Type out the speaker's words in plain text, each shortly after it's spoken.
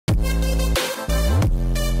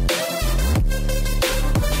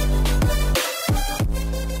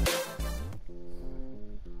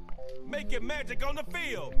magic on the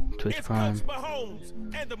field. Twitch Prime. Mahomes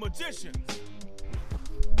and the magicians.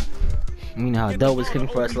 You know how dope was cooking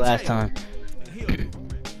for us last time.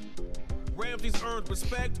 Ramsey's earned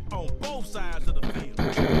respect on both sides of the field.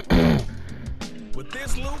 With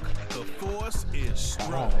this, Luke, the force is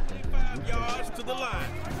strong. 5 yards to the line.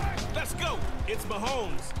 Let's go. It's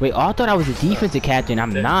Mahomes. Wait, I thought I was a defensive captain.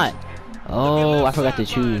 I'm not. Oh, I forgot to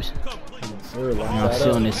choose. No, I'm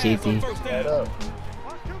still in the safety.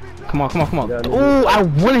 Come on, come on, come on. Oh, I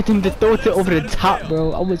wanted him to throw it over the top,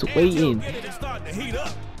 bro. I was waiting.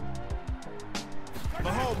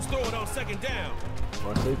 Mahomes throwing on second down.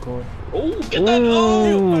 Oh, get that!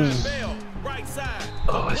 Oh, Right side.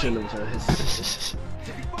 oh I shouldn't have done his.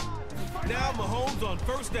 Now Mahomes on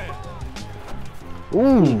first down.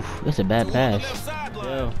 Ooh, that's a bad pass. Left sideline.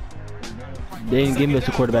 Yo. They didn't give me a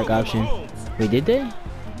quarterback option. Wait, did they?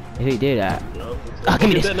 If they did, oh, give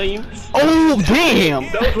me this. Oh, damn!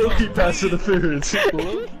 That was rookie pass interference.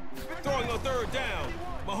 Throwing on third down.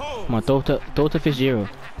 Mahomes. Come on, throw to Fitzgerald.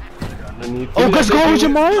 Oh, let's go,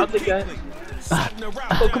 Jamar!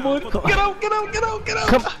 Oh, come on. Get out, get out, get out, get out!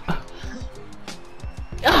 Come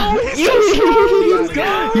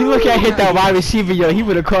you look at hit that wide receiver, yo, he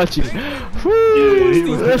would have caught you.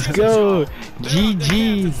 Woo, let's go.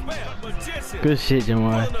 GG. Good shit,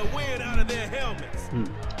 Jamar.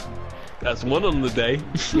 That's one on the day.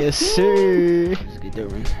 Yes, sir. Let's get that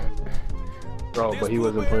ring. Bro, but he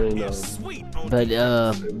wasn't playing But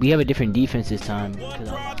we have a different defense this time.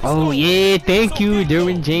 Oh yeah, thank you,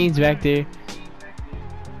 Derwin James back there.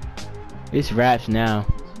 It's raps now.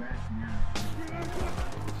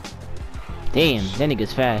 Damn, that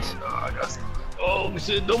nigga's fast. Oh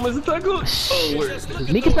shit, don't miss a tackle. Oh,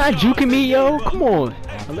 niggas not juking me, yo. Come on.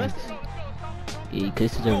 Yeah,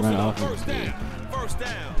 cause this is a run offense. Yeah.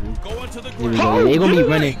 Here we go. They gonna be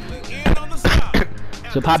running.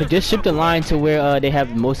 So Papa, just ship the line to where they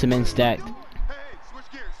have most of men stacked.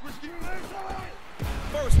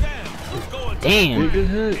 Damn.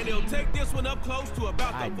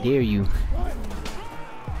 I dare you.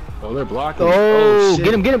 Oh, they're blocking. Oh, shit.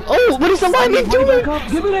 Get him, get him. Oh, what is the lineman doing?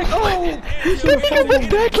 Give me that. Oh, that nigga was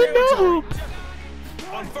backing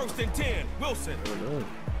up. On first and 10, Wilson.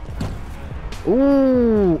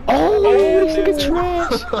 Ooh. Oh, this nigga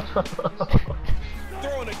trash.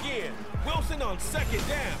 Throwing again. Wilson on second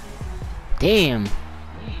down. Damn.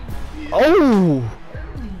 Oh.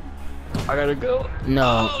 I gotta go.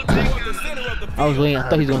 No. I was waiting. I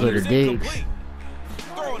thought he was gonna go to Diggs.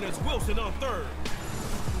 Throwing is Wilson on third.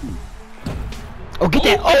 Oh, get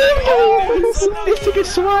that! Oh, this nigga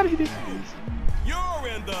swatted it. You're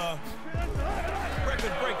in the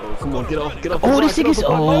record breaker. Come on, get off, get off. Oh, this nigga's.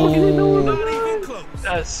 Oh,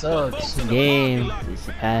 that sucks. Damn, it's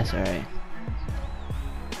a pass. All right.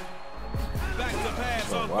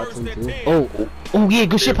 Oh, yeah,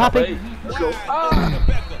 good shit, Poppy. Let's go. All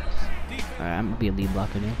right, I'm gonna be a lead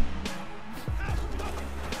blocker then.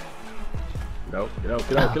 No, get out,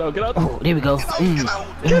 get out, get out, get out. Oh, there we go. Look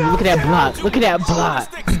at that block. Look at that block.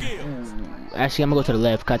 Actually, I'm gonna go to the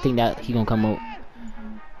left, cause I think that he gonna come out.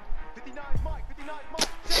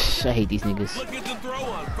 I hate these niggas.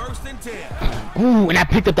 Ooh, and I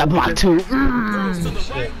picked up that block too.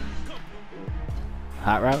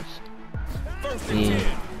 Hot routes. Yeah.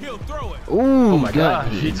 Ooh, oh my God.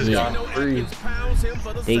 He just got free.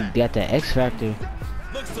 They got that X factor.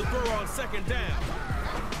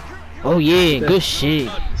 Oh yeah, good shit.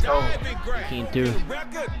 Came through.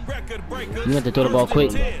 You have to throw the ball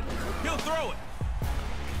quick.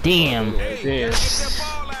 Damn.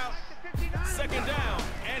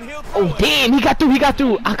 Oh damn, he got through, he got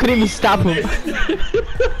through. I couldn't even stop him.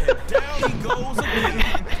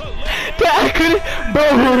 I couldn't,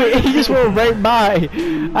 bro, he just went right by.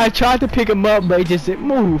 I tried to pick him up, but he just didn't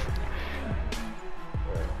move.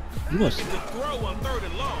 You must.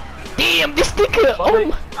 Damn, this nigga!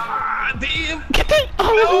 Oh, damn! Get that!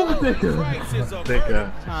 Oh,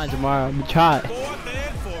 nigga! Time tomorrow. I'm gonna try.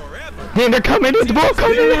 Damn, they're coming in. The ball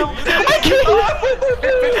coming in.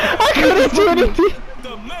 I couldn't do anything.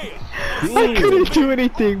 I couldn't do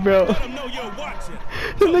anything, bro.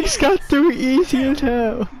 The niggas got through easy as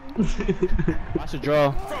hell. Watch the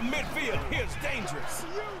draw.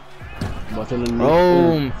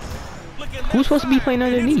 Oh, who's supposed to be playing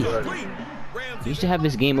underneath? You used to have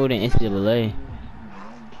this game mode in NCAA.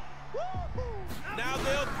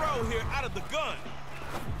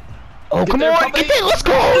 Oh, come on! Get that! Let's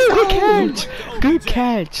go! Good catch! Good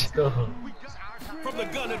catch!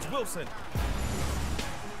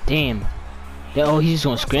 Damn. Oh, he's just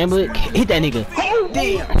gonna scramble it. Hit that nigga. Oh,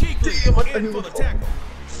 damn!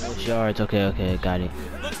 Yards. Okay, okay, got it.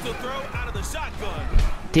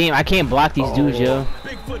 Damn, I can't block these dudes, yo.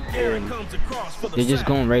 They're just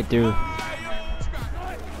going right through.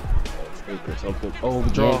 Oh,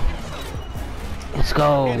 draw. Yeah. Let's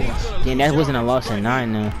go. Damn, that wasn't a loss of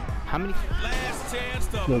 9 though. How many?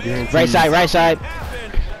 No guarantee. Right side, right side.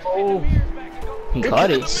 Oh. He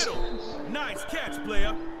caught it. Nice catch,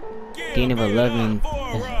 player. Gain of 11.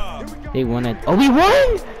 They won it. Oh, we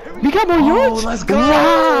won! We got more yards? Let's go!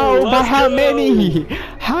 Wow! By Let's how go! many?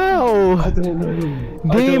 How? I don't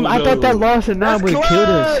know. Damn, I thought that loss of 9 would have killed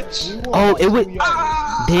us. Oh, it was.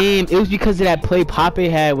 Damn, it was because of that play Poppy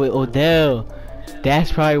had with Odell.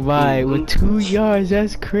 That's probably why. With 2 yards,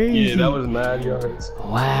 that's crazy. Yeah, that was mad yards.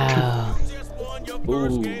 Wow.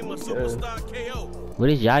 Ooh, yeah. What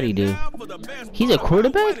does Yachty do? He's a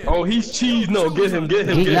quarterback? Oh, he's cheese. No, get him, get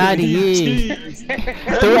him. Get Get Yachty, him. yeah. He's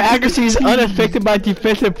cheese. Throw accuracy is unaffected by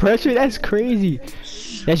defensive pressure? That's crazy.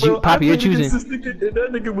 That's you, Poppy, you're choosing. That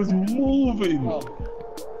nigga was moving.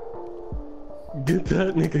 Get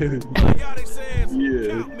that nigga.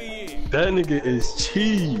 Yeah. That nigga is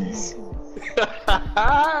cheese.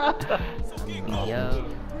 Yo,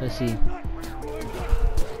 let's see.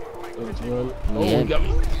 Oh, Yeah. got me.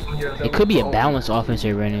 It could be a balanced offense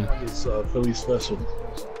here right now. It's Philly special.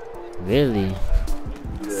 Really?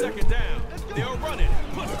 Second down. They're running.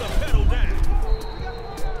 Push the pedal down.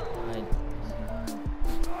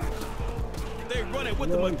 They run it with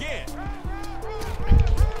them again.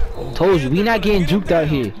 Told you, we not getting juked out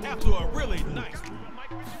here. After a really nice.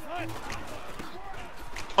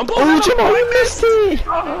 Oh, Jamal, we missed it!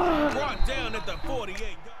 Brought down at the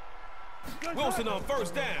 48. Wilson on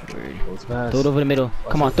first down. Throw it over the middle.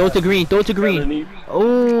 Come on, throw it to Green, throw it to Green.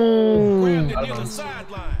 Oh! Grabbed it near the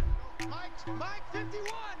sideline.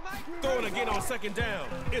 Throwing again on second down.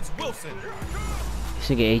 It's Wilson. This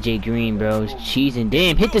nigga AJ Green, bro, is cheesing.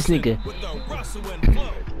 Damn, hit this nigga. With the rustle and flow.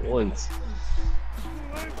 Once.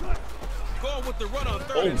 Going with the run on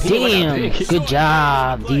third and Damn, good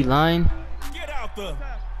job, D-line. Get out the.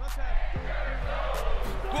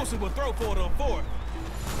 Wilson will throw for it on fourth.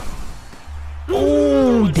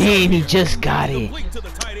 Oh, damn, he just got it. Complete to the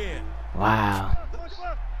tight end. Wow.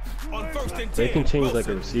 On first and 10. They can change like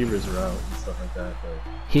a receiver's route and stuff like that. But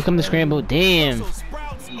Here come the scramble. Damn. Russell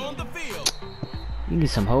sprouts on the field. You can get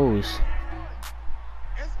some hoes.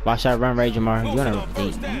 Watch that run right, Jamar. You Wilson wanna on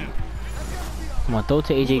first down. come on, throw it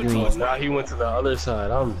to AJ Green. now he went to the other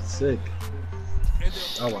side. I'm sick.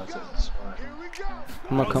 I watch it.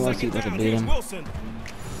 Come on, see if I can beat him. Wilson.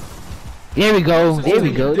 There we go. There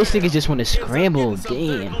we go. This nigga just want to scramble.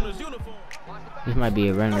 Damn. This might be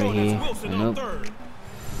a run right here. Nope.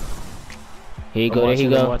 Here you go. There you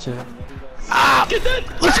go. Ah!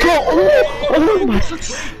 Let's go. Oh my.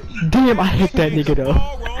 Damn, I hit that nigga though.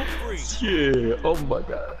 Yeah. Oh my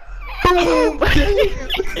god. Boom.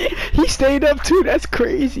 He stayed up too. That's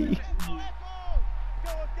crazy.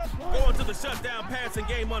 Going to the shutdown passing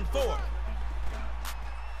game on fourth.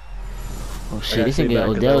 Oh shit, this nigga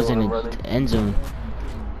Odell's in the end zone.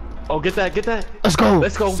 Oh, get that, get that. Let's go.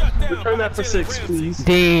 Let's go. Return that for 6, please.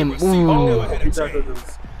 Damn. Ooh. Oh,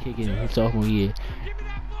 Kick it. It's sophomore year.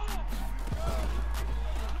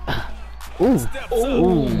 Ooh.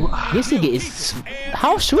 Ooh. This nigga is.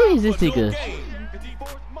 How short is this nigga?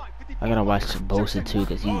 I gotta watch Bosa too,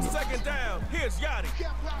 cause he's.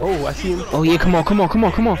 oh, I see him. Oh yeah, come on.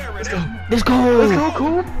 Let's go. Let's go,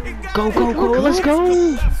 cool. Go. Let's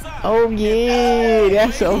go. Oh yeah,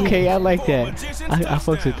 that's okay. I like that. I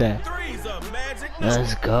fucks with that.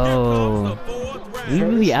 Let's go. We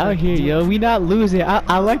really out here, yo. We not losing.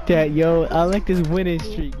 I like that, yo. I like this winning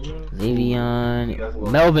streak, yo.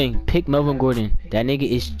 Xavion, Melvin, pick Melvin Gordon. That nigga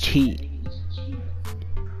is cheat.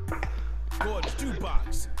 Gordon's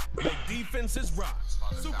jukebox. The defense is rock.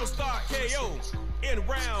 Superstar KO in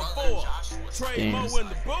round 4. Trey Mo in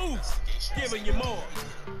the booth, giving you more.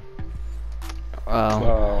 Oh.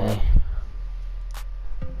 Hey.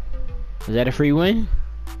 Was that a free win?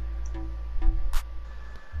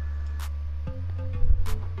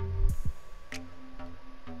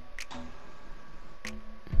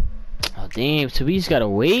 Oh damn, so we just gotta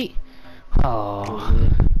wait? Oh.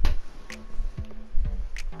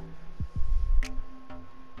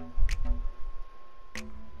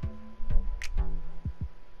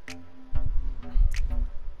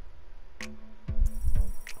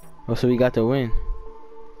 Oh, so we got the win.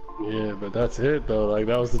 Yeah, but that's it though. Like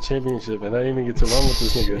that was the championship, and I didn't even get to run with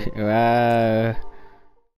this nigga. Wow.